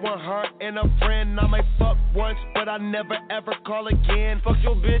gin, I want her and a friend. I might fuck once, but I never ever call again. Fuck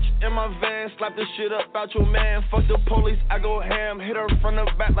your bitch in my van, slap the shit up out your man. Fuck the police, I go ham, hit her front and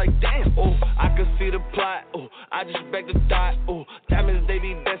back like damn. Oh, I can see the plot. Oh, I just beg the thought. Oh, diamonds they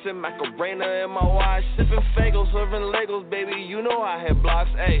be dancing, Macarena in my watch, sipping Fagos, serving Legos, baby. You know I had blocks.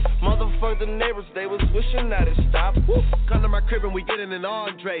 Ayy, motherfuck the neighbors, they was wishing that it stopped. Woo. Come to my crib and we getting an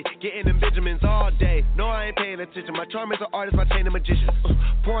Andre, getting in Benjamins all day. No, I ain't paying attention. My charm is an artist. I chain a magician.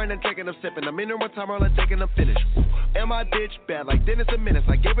 Pouring and drinking, I'm sipping. I'm in there one time, all I'm taking, I'm finished. And my bitch bad, like Dennis a menace.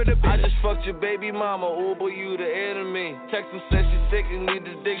 I gave her the business. I just fucked your baby mama, Uber, you the enemy. Texas said she sick and need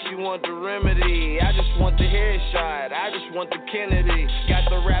the dick, she want the remedy. I just want the headshot, I just want the Kennedy. Got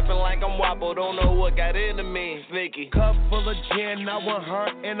the rapping like I'm Wapo, don't know what got into me. Sneaky. Cup full of gin, I want her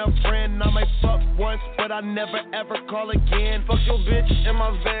and a friend. I might fuck once, but I never ever call again. Fuck your bitch in my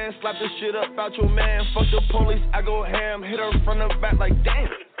van, slap the shit up out your man. Fuck the police, I go ham, hit her front and back like damn.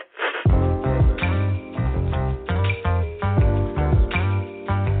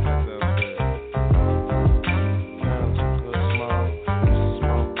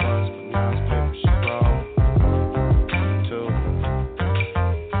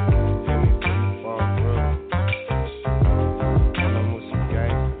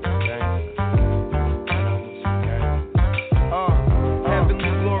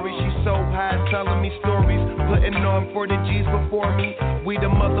 Telling me stories, putting on for the G's before me. We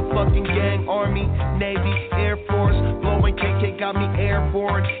the motherfucking gang, army, navy, air force, blow knowing KK got me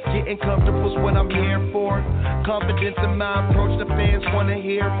airborne. Getting comfortable's what I'm here for. Confidence in my approach, the fans wanna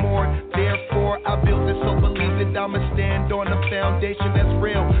hear more. Therefore, I built this so believe that I'ma stand on a foundation that's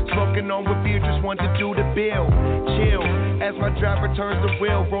real. Smoking on with beer, just want to do the bill. Chill, as my driver turns the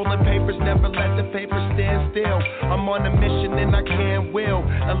wheel. Rolling papers, never let the paper stand still. I'm on a mission and I can't will.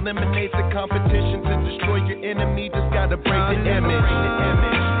 Eliminate the competition to destroy your enemy. Just gotta break the image.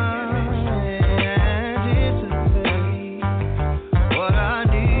 What I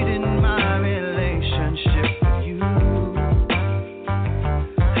need in my relationship with you.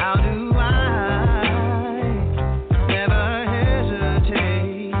 How do I never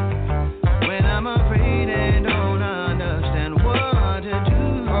hesitate when I'm afraid and don't understand what to do?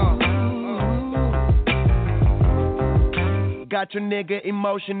 Got your nigga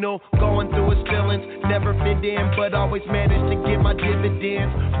emotional, going through his feelings. Never fit in, but always managed to get my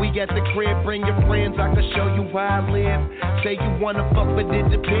dividends. We at the crib, bring your friends, I can show you how I live. Say you wanna fuck, but it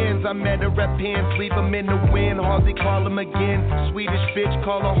depends. I met her at Pins, leave him in the wind, hardly call him again. Swedish bitch,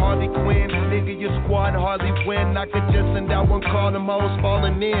 call her Harley Quinn. Nigga, your squad hardly win. I could just send out one call, them hoes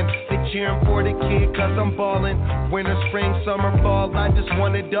falling in. They cheering for the kid, cause I'm ballin'. Winter, spring, summer, fall, I just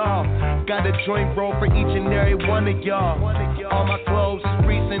want it all. Got a joint roll for each and every one of y'all. All my clothes is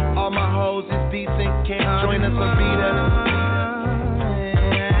recent, all my hoes is decent. Can't join us, Arita.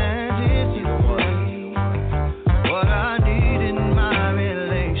 What I need in my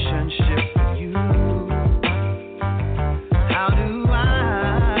relationship with you. How do I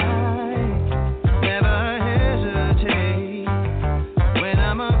never hesitate when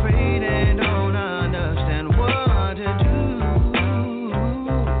I'm afraid and don't understand what to do?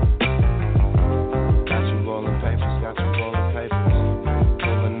 Got you rolling papers, got you rolling papers.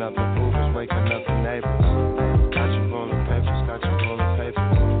 Pulling up the Ubers, waking up the neighbors. Got you rolling papers, got you rolling papers.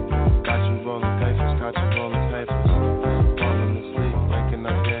 Got you rolling papers, got you rolling papers. Falling asleep, waking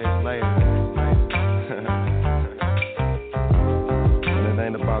up days later. And it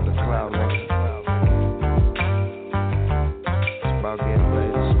ain't about the cloud, nigga. It's about getting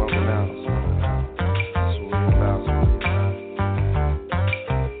laid and smoking out. That's what we about.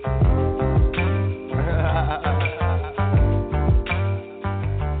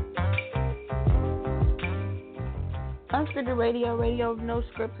 Unscripted Radio, radio, no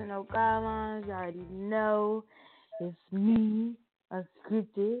scripts and no guidelines. You already know it's me,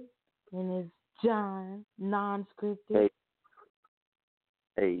 unscripted, and it's John, non-scripted.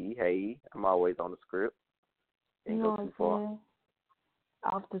 Hey, I'm always on the script. You Ain't know go what too I'm far. saying?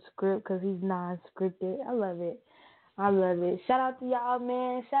 Off the script because he's non-scripted. I love it. Shout out to y'all,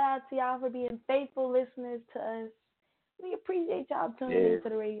 man. Shout out to y'all for being faithful listeners to us. We appreciate y'all tuning into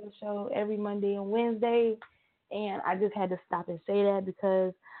the radio show every Monday and Wednesday. And I just had to stop and say that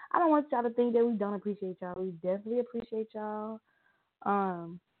because I don't want y'all to think that we don't appreciate y'all. We definitely appreciate y'all.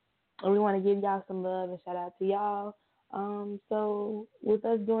 And we want to give y'all some love and shout out to y'all. So with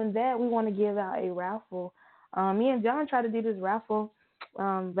us doing that, we want to give out a raffle. Me and John tried to do this raffle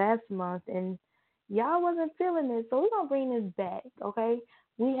last month, and y'all wasn't feeling it. So we're going to bring this back, okay?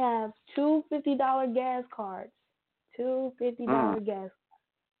 We have two $50 gas cards. Two $50 gas cards.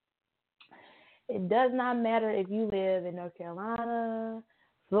 It does not matter if you live in North Carolina,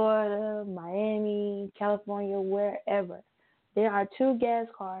 Florida, Miami, California, wherever. There are two gas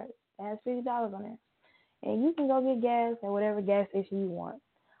cards that has $50 on it. And you can go get gas at whatever gas station you want.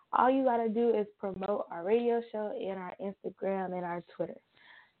 All you got to do is promote our radio show and our Instagram and our Twitter.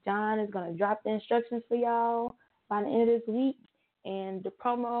 John is going to drop the instructions for y'all by the end of this week. And the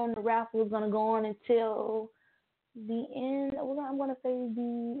promo and the raffle is going to go on until the end. I'm going to say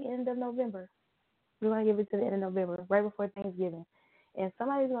the end of November. We're going to give it to the end of November, right before Thanksgiving. And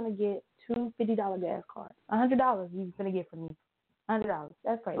somebody's going to get two $50 gas cards. $100 you're going to get from me. $100.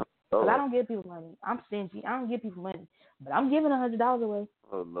 That's crazy. Because I don't give people money. I'm stingy. I don't give people money. But I'm giving $100 away.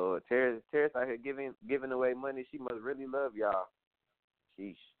 Oh, Lord. Terrence out here giving away money. She must really love y'all.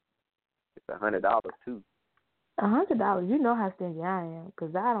 Sheesh. It's $100, too. $100. You know how stingy I am.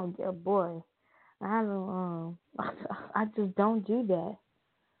 Because I don't get, boy. I don't, I just don't do that.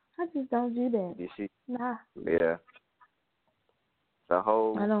 I just don't do that. Nah. Yeah. The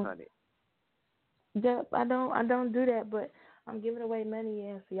whole I don't. $100. Yep, I don't do that, but I'm giving away money,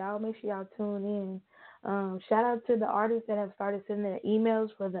 yeah. So y'all make sure y'all tune in. Shout out to the artists that have started sending their emails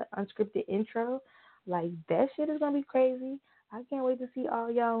for the unscripted intro. Like, that shit is gonna be crazy. I can't wait to see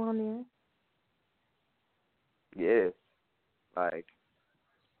all y'all on there. Yes. Like,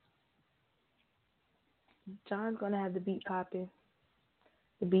 John's gonna have the beat popping.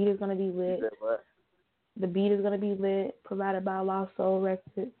 The beat is gonna be lit. What? The beat is gonna be lit, provided by Lost Soul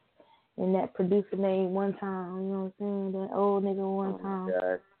Records. and that producer name one time. You know what I'm saying? That old nigga one time.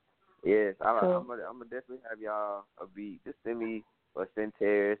 God. Yes, I'm So- gonna definitely have y'all a beat. Just send me or send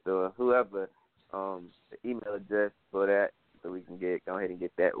Terrence or whoever the email address for that, so we can go ahead and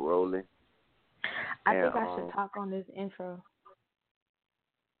get that rolling. I think I should talk on this intro.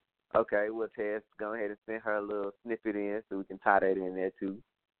 Okay, well, Tess, go ahead and send her a little snippet in so we can tie that in there too.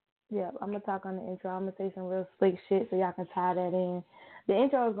 Yeah, I'm gonna talk on the intro. I'm gonna say some real slick shit so y'all can tie that in. The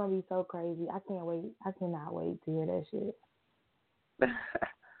intro is gonna be so crazy. I can't wait. I cannot wait to hear that shit.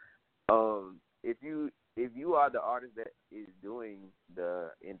 If you are the artist that is doing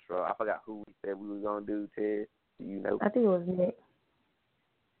the intro, I forgot who we said we were gonna do, Ted. Do you know? I think it was Nick.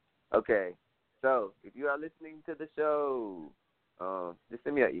 Okay, so if you are listening to the show, just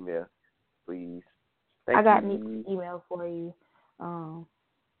send me an email, please. I got Nick's email for you.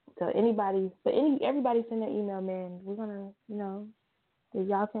 So everybody send their email, man. We're gonna, if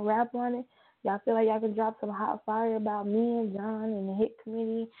y'all can rap on it, y'all feel like y'all can drop some hot fire about me and John and the Hit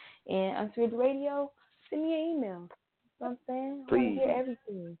Committee and Unscripted Radio, send me an email. You know what I'm saying? I want to hear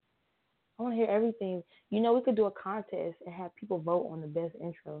everything. I want to hear everything. We could do a contest and have people vote on the best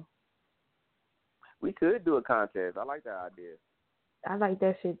intro. We could do a contest. I like that idea. I like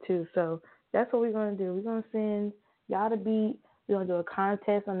that shit too. So that's what we're going to do. We're going to send y'all the beat. We're going to do a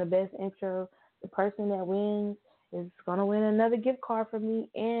contest on the best intro. The person that wins is going to win another gift card from me,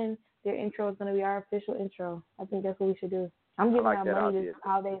 and their intro is going to be our official intro. I think that's what we should do. I'm giving out money this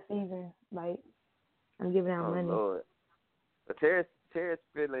holiday season. Like, I'm giving out money. Lord. But Terrence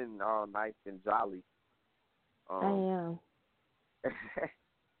feeling all nice and jolly. I am.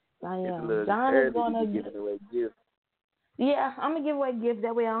 I It's am. a little John is going to give away gifts. Yeah, I'm going to give away gifts.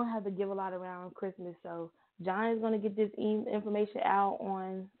 That way I don't have to give a lot around Christmas. So John is going to get this information out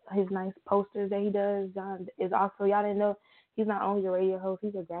on his nice posters that he does. John is also, y'all didn't know, he's not only a radio host,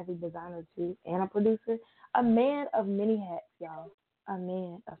 he's a graphic designer too, and a producer. A man of many hats, y'all. A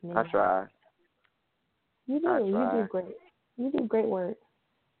man of many hats. I try. You do. You do great. You do great work.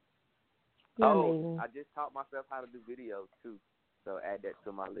 You're amazing. I just taught myself how to do videos too. So add that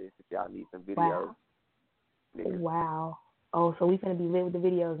to my list if y'all need some videos. Wow. Oh, so we finna be lit with the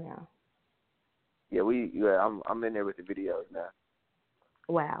videos now. Yeah, I'm in there with the videos now.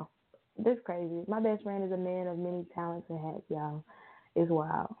 Wow. This is crazy. My best friend is a man of many talents and hats, y'all. It's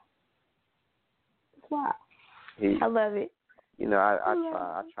wild. It's wild. I love it.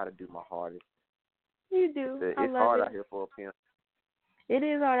 I try to do my hardest. You do. It's I love hard it. out here for a pimp. It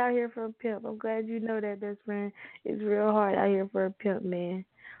is hard out here for a pimp. I'm glad you know that, best friend. It's real hard out here for a pimp, man.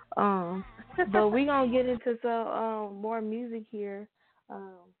 But we gonna get into some more music here.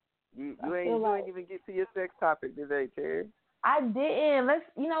 You ain't even get to your sex topic today, Terry. I didn't.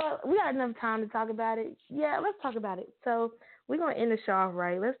 You know what? We got enough time to talk about it. Yeah, let's talk about it. So we're gonna end the show off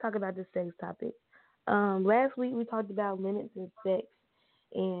right. Let's talk about the sex topic. Last week we talked about limits in sex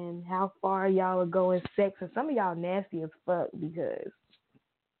and how far y'all would go in sex, and some of y'all nasty as fuck because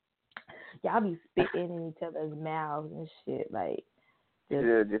y'all be spitting in each other's mouths and shit. Like,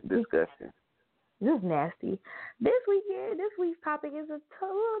 just disgusting. Just nasty. This week's topic is a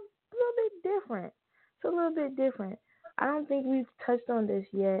little bit different. It's a little bit different. I don't think we've touched on this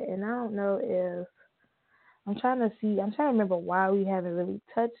yet, and I don't know if I'm trying to remember why we haven't really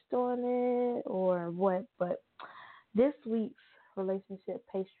touched on it or what. But this week's relationship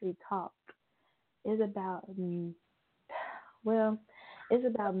pastry talk is about it's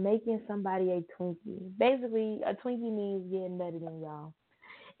about making somebody a Twinkie. Basically, a Twinkie means getting nutted in, y'all.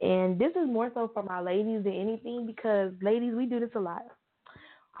 And this is more so for my ladies than anything because, ladies, we do this a lot.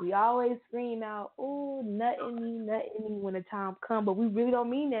 We always scream out, ooh, nutting me when the time comes, but we really don't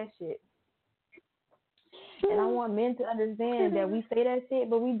mean that shit. And I want men to understand that we say that shit,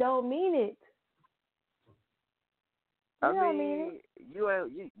 but we don't mean it. I mean,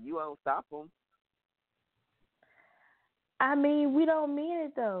 you won't stop them. I mean, we don't mean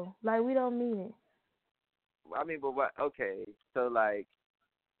it, though. Like, we don't mean it. I mean, but what? Okay, so, like,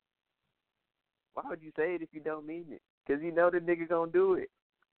 why would you say it if you don't mean it? Because you know the nigga gonna do it.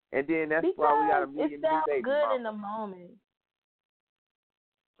 And then that's why we got a million new baby good mamas. in the moment.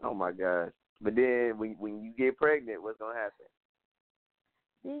 Oh, my gosh. But then when you get pregnant, what's going to happen?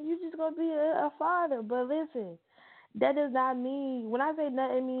 Then you just going to be a father. But listen, that does not mean, when I say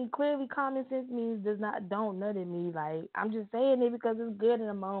nut in me, clearly common sense means don't nut in me. Like, I'm just saying it because it's good in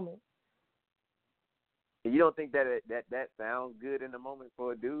the moment. You don't think that sounds good in the moment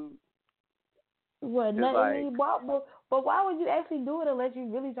for a dude? What, nut in me? But why would you actually do it unless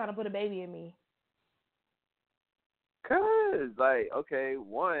you really trying to put a baby in me? Cause, like, okay,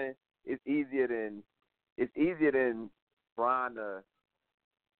 one, it's easier than trying to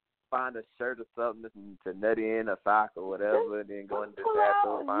find a shirt or something to nut in, a sock or whatever, and then go into the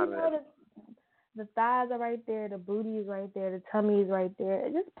bathroom, find it. The thighs are right there, the booty is right there, the tummy is right there.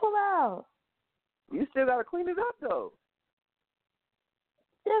 Just pull out. You still gotta clean it up though.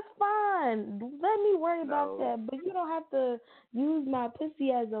 That's fine. Let me worry about that. But you don't have to use my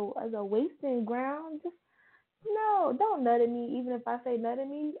pussy as a wasting ground. Just no, don't nut at me. Even if I say nut at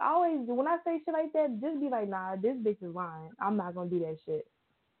me, always when I say shit like that, just be like, nah, this bitch is lying. I'm not gonna do that shit.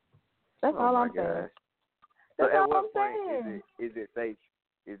 That's all I'm saying. So That's at all what I'm point saying. is it safe?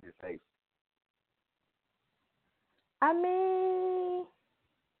 Is it safe? I mean,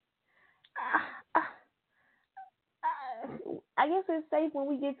 I guess it's safe when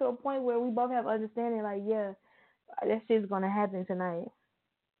we get to a point where we both have understanding. Like, yeah, that shit's gonna happen tonight.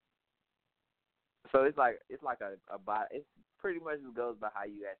 So it's like a body. It pretty much just goes by how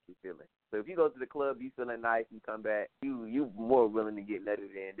you actually feeling. So if you go to the club, you feeling nice, you come back, you more willing to get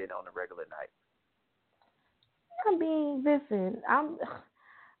nutted in than on a regular night. I mean, listen,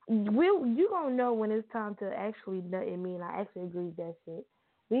 you gonna know when it's time to actually nut in me, and I actually agree with that shit.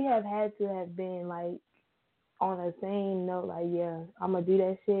 We have had to have been like on the same note, like, yeah, I'm gonna do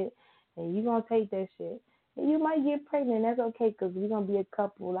that shit, and you gonna take that shit, and you might get pregnant. That's okay, because we're gonna be a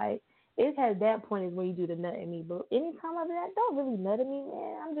couple. Like, it's at that point is when you do the nut in me. But anytime like that, don't really nut in me,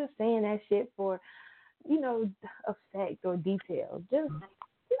 man. I'm just saying that shit for, effect or detail. Just,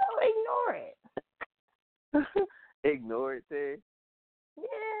 ignore it. Ignore it, Ted?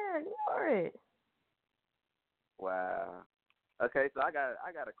 Yeah, ignore it. Wow. Okay, so I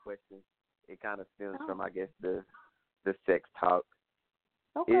got a question. It kind of stems from, I guess, the sex talk.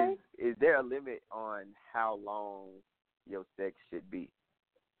 Okay. Is there a limit on how long your sex should be?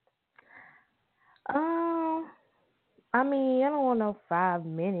 I mean, I don't want no 5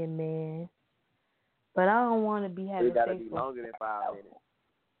 minute, man. But I don't want to be having It gotta sex be for longer than 5 minutes.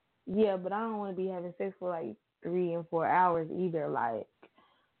 Yeah, but I don't want to be having sex for like 3 and 4 hours either. Like,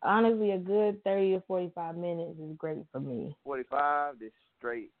 honestly, a good 30 to 45 minutes is great for me. 45, just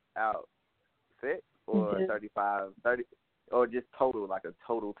straight out sex, or 30, or just total, like a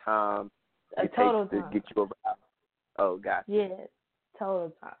total time A it total takes time. to get you over. Oh, gotcha. Yeah,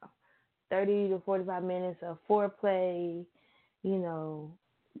 total time. 30 to 45 minutes of foreplay,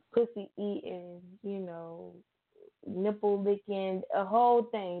 pussy eating, nipple licking, a whole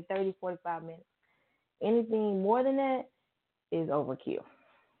thing, 30, 45 minutes. Anything more than that is overkill.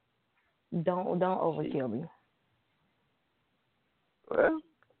 Don't overkill me. Well,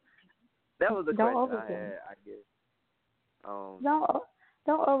 that was a Don't question I overkill had, I guess.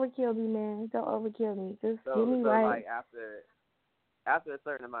 Don't overkill me, man. Don't overkill me. Just give me right. Like after a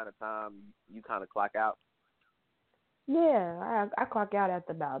certain amount of time, you kind of clock out. Yeah, I clock out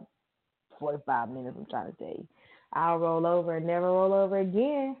after about 45 minutes. I'm trying to tell you, I'll roll over and never roll over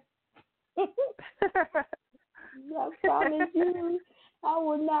again. I promise you, I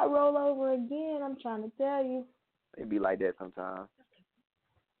will not roll over again. I'm trying to tell you. It be like that sometimes.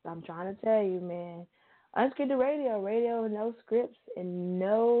 I'm trying to tell you, man. Unscripted Radio, no scripts and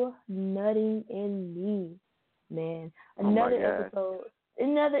no nutting in me, man.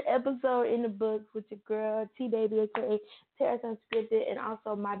 Another episode in the books with your girl T Baby, aka Terrace Unscripted, and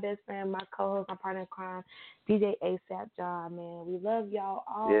also my best friend, my co-host, my partner in crime, DJ ASAP John. Man, we love y'all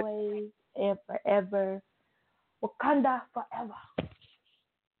always and forever. Wakanda forever.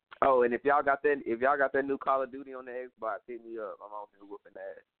 Oh, and if y'all got that new Call of Duty on the Xbox, hit me up. I'm on here whooping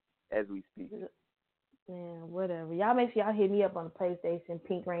ass as we speak. Man, whatever. Y'all make sure y'all hit me up on the PlayStation,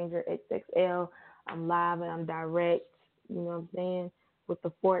 Pink Ranger XXL. I'm live and I'm direct. You know what I'm saying? With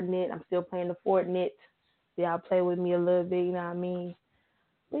the Fortnite. I'm still playing the Fortnite. So y'all play with me a little bit, you know what I mean?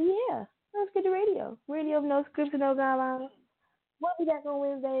 But yeah, let's get the radio. Radio of no scripts and no guidelines. We'll be back on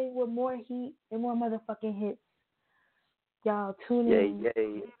Wednesday with more heat and more motherfucking hits. Y'all tune in.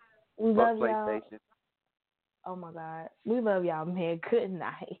 Yay. We Fuck love y'all. PlayStation. Oh my God. We love y'all, man. Good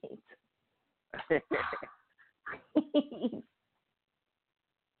night.